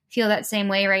girls feel that same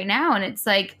way right now. And it's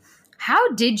like,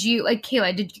 how did you, like,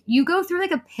 Kayla, did you go through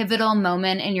like a pivotal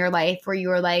moment in your life where you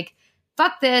were like,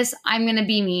 fuck this, I'm going to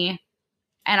be me.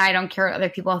 And I don't care what other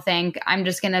people think. I'm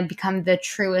just going to become the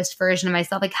truest version of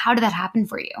myself. Like, how did that happen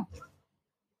for you?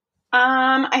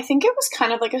 I think it was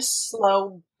kind of like a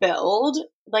slow build.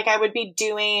 Like I would be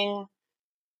doing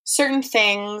certain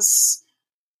things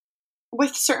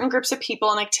with certain groups of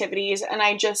people and activities. And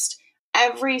I just,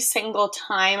 every single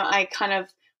time I kind of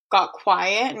got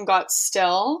quiet and got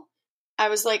still, I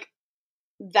was like,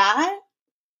 that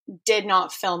did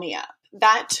not fill me up.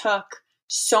 That took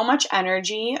so much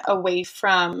energy away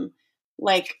from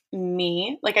like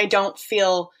me. Like I don't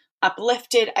feel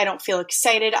uplifted. I don't feel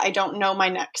excited. I don't know my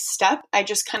next step. I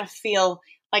just kind of feel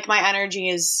like my energy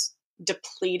is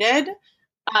depleted.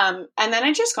 And then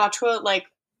I just got to a like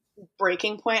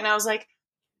breaking point and I was like,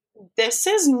 this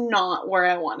is not where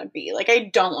I want to be. Like, I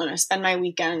don't want to spend my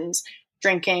weekends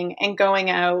drinking and going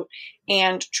out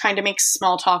and trying to make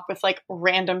small talk with like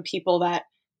random people that,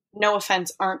 no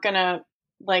offense, aren't gonna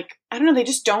like, I don't know, they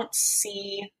just don't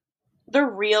see the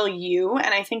real you.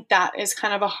 And I think that is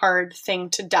kind of a hard thing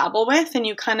to dabble with. And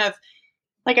you kind of,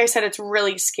 like I said, it's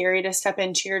really scary to step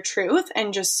into your truth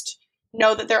and just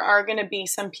know that there are going to be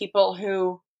some people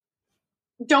who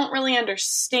don't really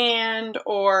understand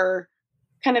or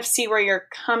kind of see where you're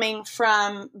coming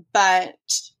from. But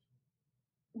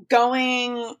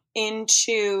going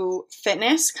into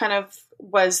fitness kind of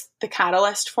was the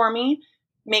catalyst for me,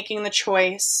 making the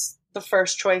choice, the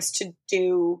first choice to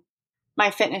do my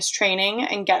fitness training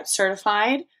and get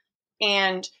certified.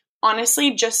 And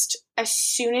honestly, just as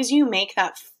soon as you make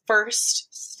that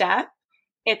first step,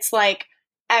 it's like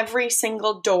every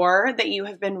single door that you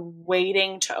have been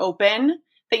waiting to open,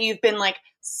 that you've been like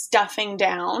stuffing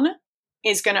down,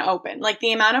 is going to open. Like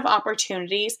the amount of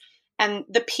opportunities and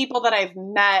the people that I've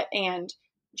met and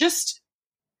just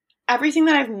everything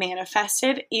that I've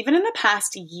manifested, even in the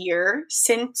past year,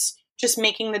 since just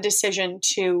making the decision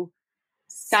to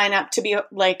sign up to be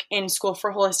like in school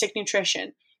for holistic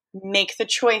nutrition, make the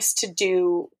choice to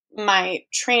do my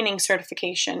training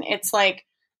certification. It's like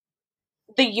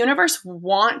the universe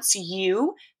wants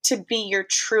you to be your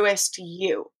truest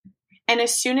you. And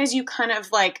as soon as you kind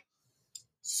of like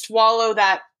swallow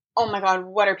that, oh my God,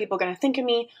 what are people going to think of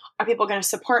me? Are people going to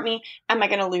support me? Am I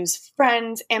going to lose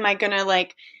friends? Am I going to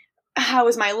like, how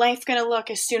is my life going to look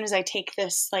as soon as I take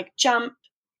this like jump?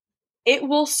 It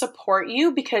will support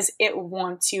you because it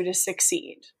wants you to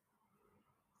succeed.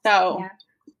 So, Yeah.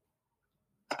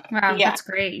 Wow, yeah. that's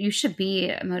great. You should be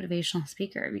a motivational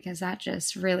speaker because that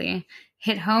just really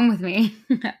hit home with me.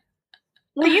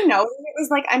 Well, you know, it was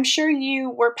like, I'm sure you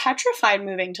were petrified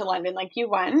moving to London. Like you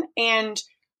went and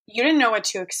you didn't know what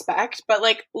to expect, but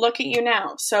like, look at you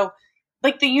now. So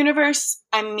like the universe,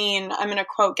 I mean, I'm going to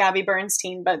quote Gabby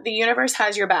Bernstein, but the universe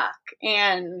has your back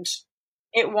and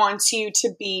it wants you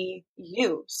to be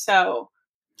you. So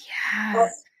Yeah.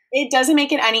 it doesn't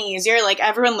make it any easier. Like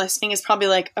everyone listening is probably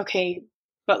like, okay,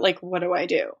 but like, what do I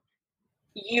do?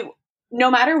 You, no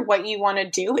matter what you want to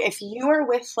do, if you are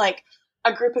with like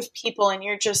a group of people and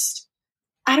you're just,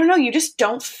 I don't know, you just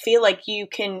don't feel like you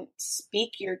can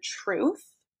speak your truth,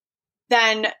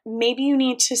 then maybe you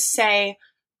need to say,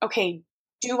 okay,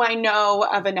 do I know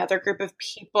of another group of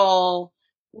people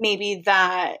maybe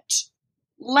that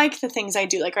like the things I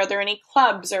do? Like, are there any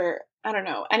clubs or I don't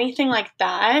know, anything like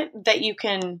that that you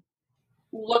can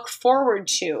look forward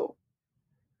to?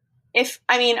 If,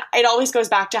 I mean, it always goes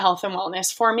back to health and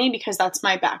wellness for me because that's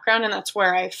my background and that's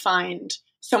where I find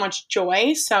so much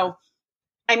joy. So,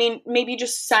 I mean, maybe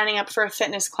just signing up for a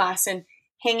fitness class and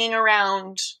hanging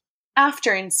around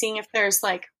after and seeing if there's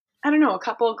like, I don't know, a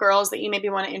couple of girls that you maybe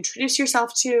want to introduce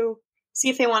yourself to, see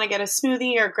if they want to get a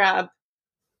smoothie or grab,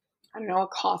 I don't know, a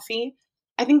coffee.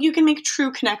 I think you can make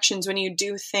true connections when you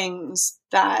do things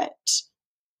that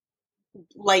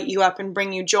light you up and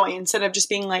bring you joy instead of just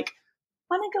being like,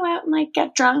 want to go out and like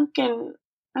get drunk and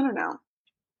I don't know.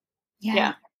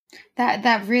 Yeah.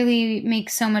 That really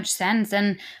makes so much sense.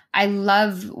 And I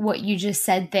love what you just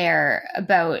said there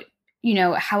about, you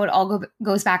know, how it all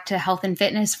goes back to health and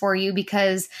fitness for you,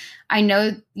 because I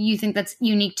know you think that's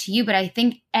unique to you, but I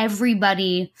think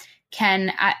everybody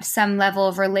can at some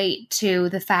level relate to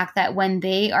the fact that when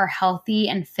they are healthy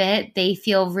and fit, they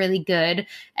feel really good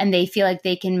and they feel like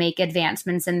they can make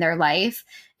advancements in their life.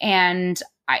 And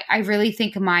I really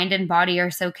think mind and body are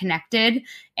so connected.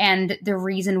 And the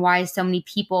reason why so many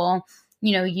people,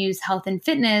 you know, use health and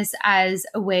fitness as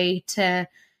a way to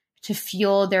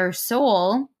fuel their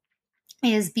soul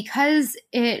is because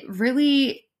it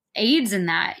really aids in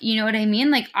that. You know what I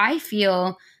mean? Like I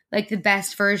feel like the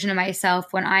best version of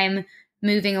myself when I'm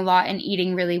moving a lot and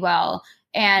eating really well.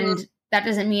 And that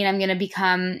doesn't mean I'm going to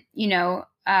become, you know,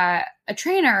 a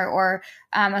trainer or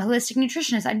a holistic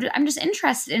nutritionist. I'm just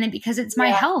interested in it because it's my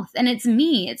health and it's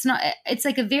me. It's not, it's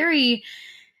like a very,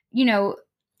 you know,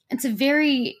 it's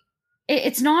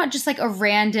not just like a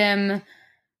random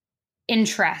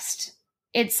interest.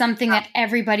 It's something that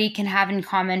everybody can have in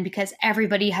common because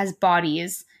everybody has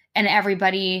bodies and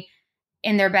everybody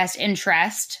in their best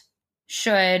interest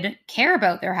should care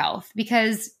about their health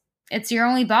because it's your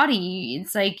only body.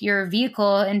 It's like your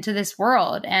vehicle into this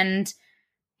world. And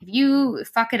if you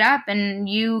fuck it up and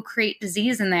you create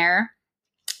disease in there,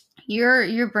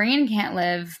 your brain can't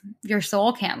live, your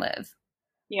soul can't live.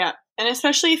 Yeah. And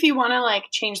especially if you want to like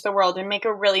change the world and make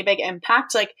a really big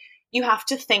impact, like you have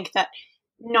to think that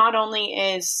not only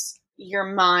is your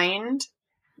mind,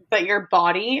 but your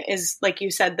body is, like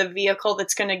you said, the vehicle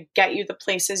that's going to get you the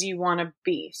places you want to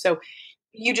be. So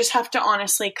you just have to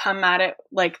honestly come at it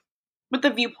like with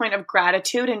the viewpoint of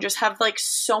gratitude and just have like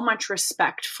so much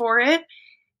respect for it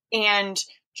and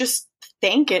just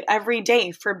thank it every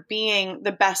day for being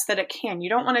the best that it can. You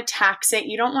don't want to tax it.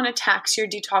 You don't want to tax your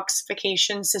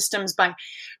detoxification systems by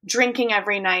drinking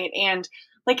every night and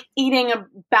like eating a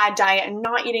bad diet and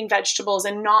not eating vegetables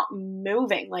and not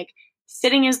moving. Like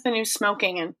sitting is the new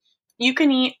smoking, and you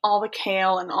can eat all the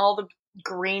kale and all the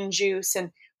green juice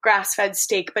and grass-fed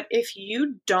steak, but if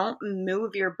you don't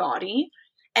move your body,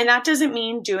 and that doesn't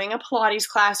mean doing a Pilates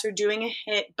class or doing a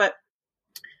HIIT, but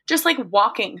just like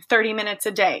walking 30 minutes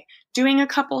a day, doing a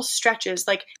couple stretches,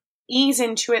 like ease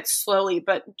into it slowly.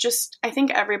 But just, I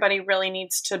think everybody really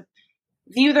needs to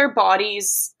view their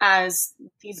bodies as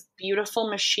these beautiful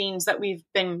machines that we've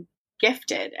been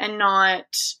gifted and not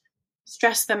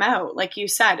stress them out. Like you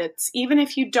said, it's even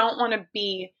if you don't want to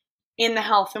be in the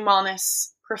health and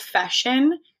wellness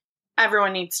profession,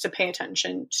 everyone needs to pay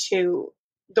attention to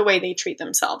the way they treat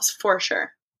themselves for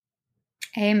sure.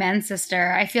 Amen,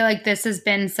 sister. I feel like this has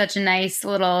been such a nice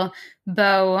little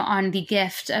bow on the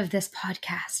gift of this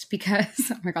podcast because,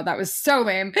 oh my God, that was so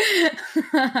lame.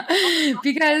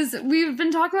 Because we've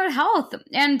been talking about health.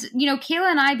 And, you know, Kayla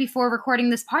and I, before recording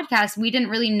this podcast, we didn't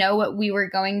really know what we were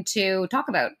going to talk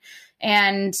about.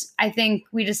 And I think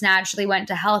we just naturally went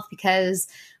to health because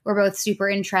we're both super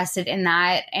interested in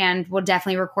that. And we'll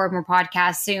definitely record more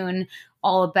podcasts soon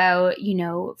all about, you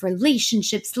know,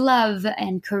 relationships, love,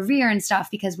 and career and stuff,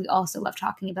 because we also love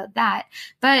talking about that.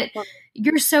 But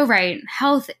you're so right.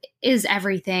 Health is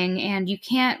everything, and you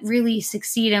can't really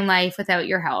succeed in life without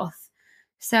your health.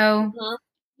 So,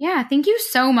 yeah, thank you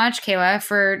so much, Kayla,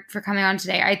 for coming on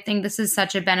today. I think this is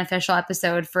such a beneficial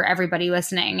episode for everybody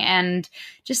listening, and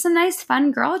just some nice,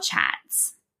 fun girl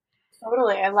chats.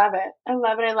 Totally. I love it. I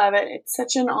love it. I love it. It's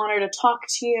such an honor to talk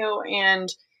to you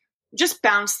and just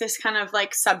bounce this kind of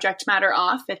like subject matter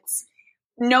off. It's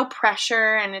no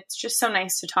pressure, and it's just so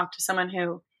nice to talk to someone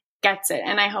who gets it.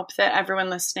 And I hope that everyone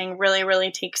listening really,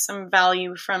 really takes some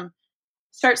value from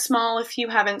start small if you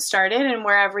haven't started, and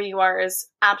wherever you are is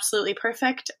absolutely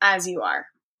perfect as you are.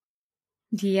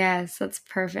 Yes, that's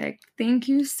perfect. Thank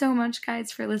you so much,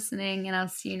 guys, for listening, and I'll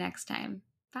see you next time.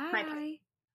 Bye.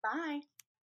 Bye.